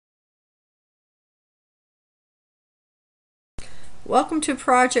Welcome to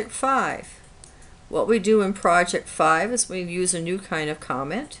Project 5. What we do in Project 5 is we use a new kind of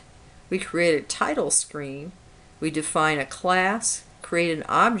comment. We create a title screen. We define a class, create an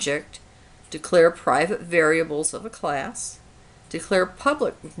object, declare private variables of a class, declare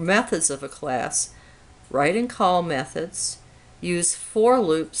public methods of a class, write and call methods, use for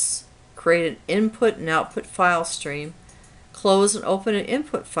loops, create an input and output file stream, close and open an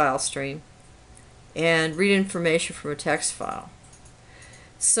input file stream, and read information from a text file.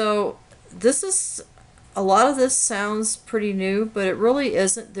 So a lot of this sounds pretty new, but it really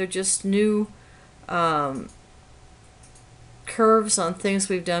isn't. They're just new curves on things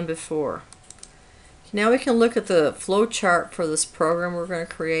we've done before. Now we can look at the flow chart for this program we're going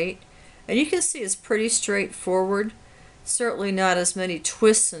to create, and you can see it's pretty straightforward. Certainly not as many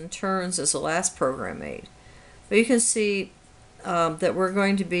twists and turns as the last program made, but you can see that we're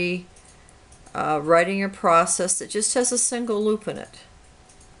going to be writing a process that just has a single loop in it.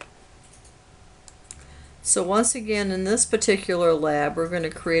 So once again, in this particular lab, we're going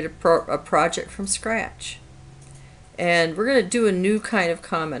to create a project from scratch. And we're going to do a new kind of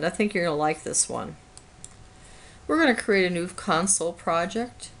comment. I think you're going to like this one. We're going to create a new console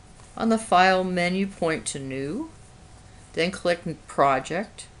project. On the File menu, point to New. Then click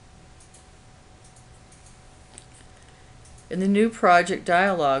Project. In the New Project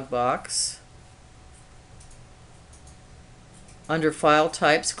dialog box, under File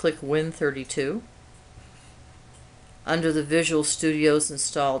Types, click Win32. Under the Visual Studio's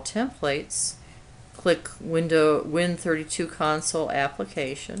Installed Templates, click Win32 Console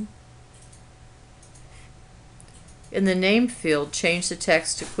Application. In the Name field, change the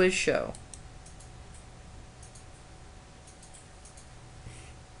text to Quiz Show.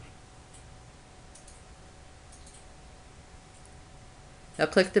 Now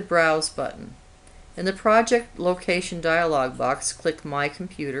click the Browse button. In the Project Location dialog box, click My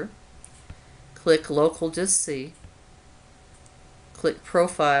Computer. Click Local Disk C. Click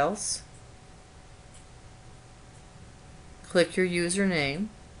Profiles. Click your username.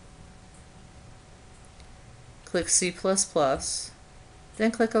 Click C++. Then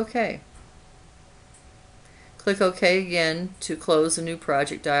click OK. Click OK again to close the New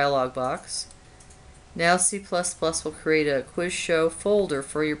Project dialog box. Now C++ will create a Quiz Show folder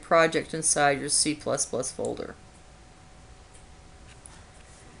for your project inside your C++ folder.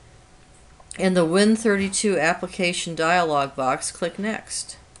 In the Win32 application dialog box, click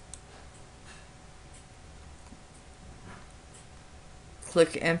Next.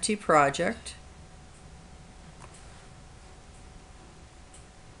 Click Empty Project.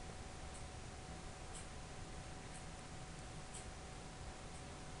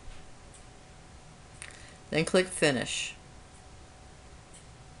 Then click Finish.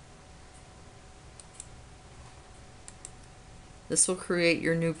 This will create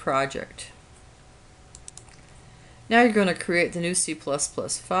your new project. Now you're going to create the new C++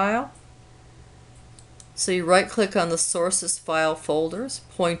 file. So you right-click on the Sources File folders,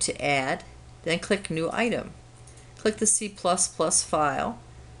 point to Add, then click New Item. Click the C++ file.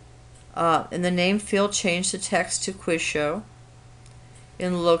 In the Name field, change the text to Quiz Show.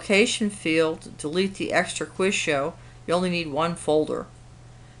 In the Location field, delete the extra Quiz Show. You only need one folder.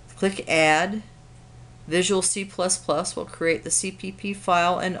 Click Add. Visual C++ will create the CPP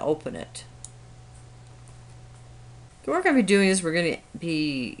file and open it. What we're going to be doing is we're going to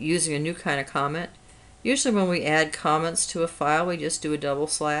be using a new kind of comment. Usually when we add comments to a file, we just do a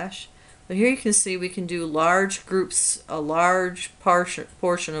 /. But here you can see we can do large groups, a large portion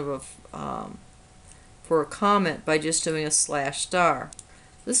of for a comment by just doing a /*.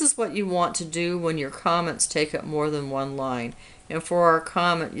 This is what you want to do when your comments take up more than one line. And for our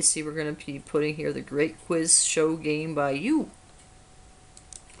comment, you see we're going to be putting here the Great Quiz Show Game by You.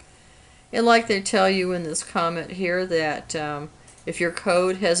 And like they tell you in this comment here that if your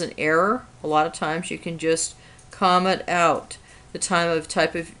code has an error, a lot of times you can just comment out the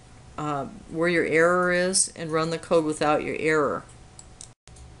type of where your error is and run the code without your error.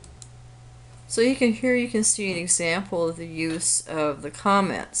 So you can see an example of the use of the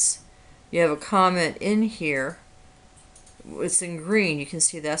comments. You have a comment in here. It's in green. You can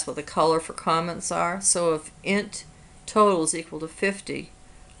see that's what the color for comments are. So if int total is equal to 50,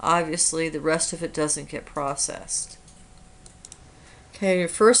 obviously the rest of it doesn't get processed. Okay, your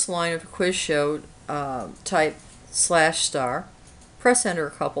first line of a quiz show, type /*. Press enter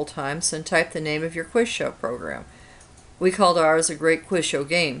a couple times and type the name of your quiz show program. We called ours a Great Quiz Show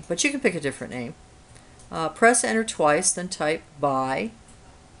Game, but you can pick a different name. Press enter twice, then type by.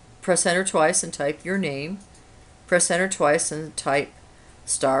 Press enter twice and type your name. Press enter twice and type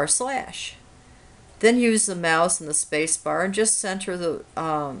 */. Then use the mouse and the space bar and just center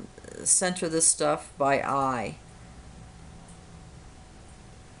this stuff by eye.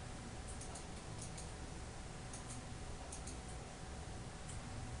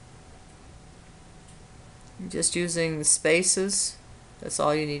 Just using the spaces, that's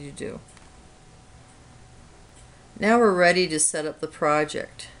all you need to do. Now we're ready to set up the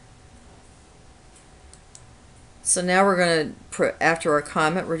project. So now we're going to, after our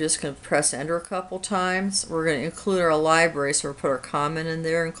comment, we're just going to press enter a couple times. We're going to include our library, so we'll put our comment in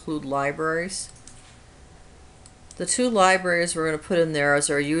there, include libraries. The two libraries we're going to put in there is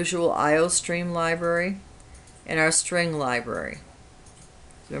our usual IOStream library and our string library.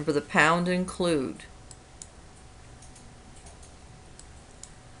 Remember the pound include.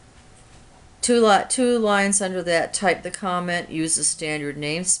 Two lines under that, type the comment, use the standard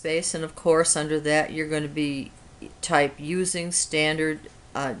namespace, and of course under that you're going to be type using standard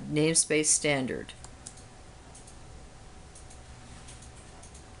namespace standard.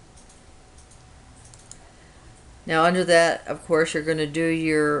 Now under that, of course, you're going to do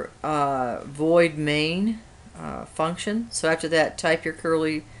your void main function. So after that, type your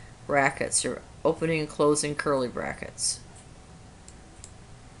curly brackets, your opening and closing curly brackets.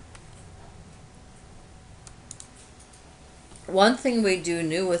 One thing we do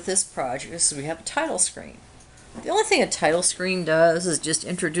new with this project is we have a title screen. The only thing a title screen does is just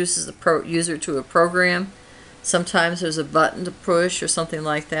introduces the user to a program. Sometimes there's a button to push or something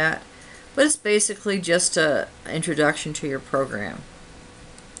like that, but it's basically just an introduction to your program.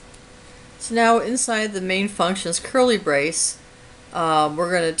 So now inside the main function's curly brace,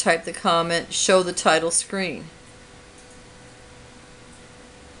 we're going to type the comment, show the title screen.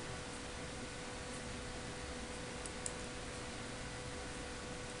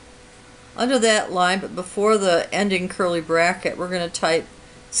 Under that line, but before the ending curly bracket, we're going to type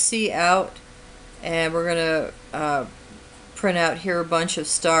C out, and we're going to print out here a bunch of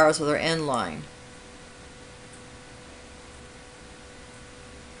stars with our end line.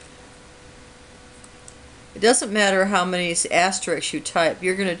 It doesn't matter how many asterisks you type,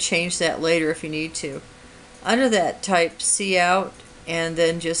 you're going to change that later if you need to. Under that, type C out, and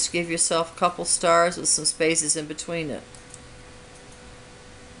then just give yourself a couple stars with some spaces in between it.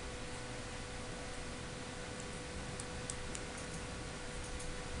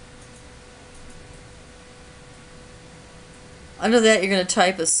 Under that, you're going to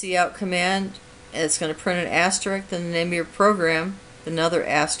type a cout command, and it's going to print an asterisk, then the name of your program, another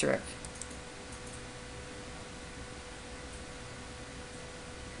asterisk.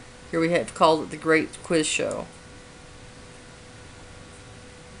 Here we have called it the Great Quiz Show.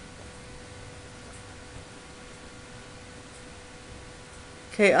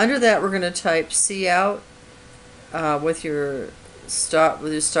 Okay, under that we're going to type cout with your star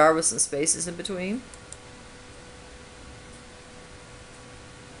with some spaces in between.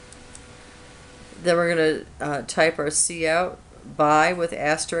 Then we're going to type our cout by with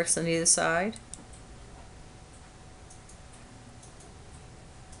asterisks on either side.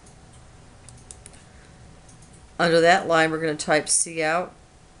 Under that line, we're going to type cout.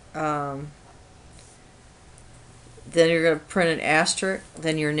 Then you're going to print an asterisk,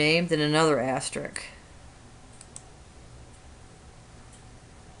 then your name, then another asterisk.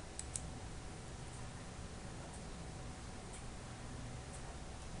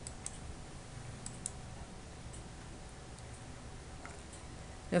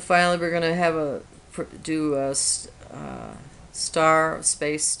 And finally, we're going to have do a star,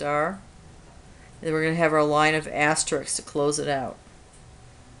 space star. And then we're going to have our line of asterisks to close it out.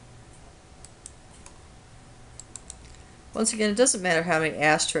 Once again, it doesn't matter how many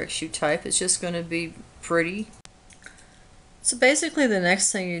asterisks you type, it's just going to be pretty. So basically the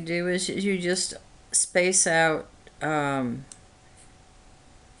next thing you do is you just space out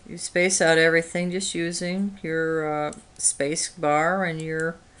everything just using your space bar and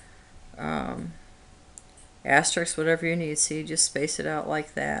your asterisks, whatever you need. So you just space it out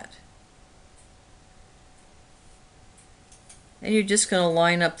like that. And you're just going to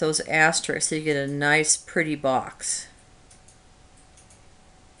line up those asterisks so you get a nice pretty box.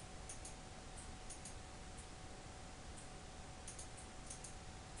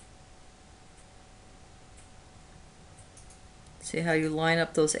 See how you line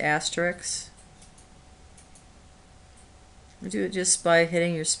up those asterisks? You do it just by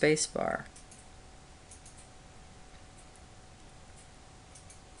hitting your space bar.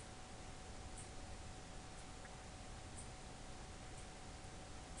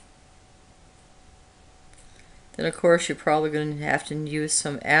 Then of course you're probably going to have to use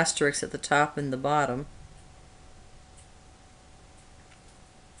some asterisks at the top and the bottom.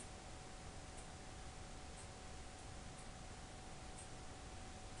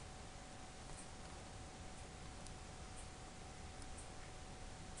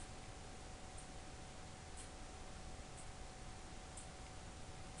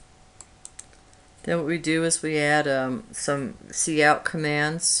 Then what we do is we add some cout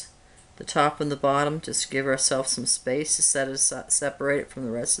commands, the top and the bottom, just to give ourselves some space to separate it from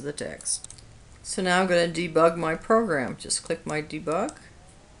the rest of the text. So now I'm going to debug my program. Just click my debug,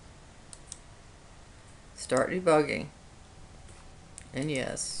 start debugging, and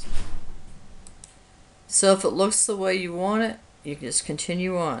yes. So if it looks the way you want it, you can just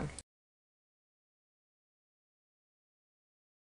continue on.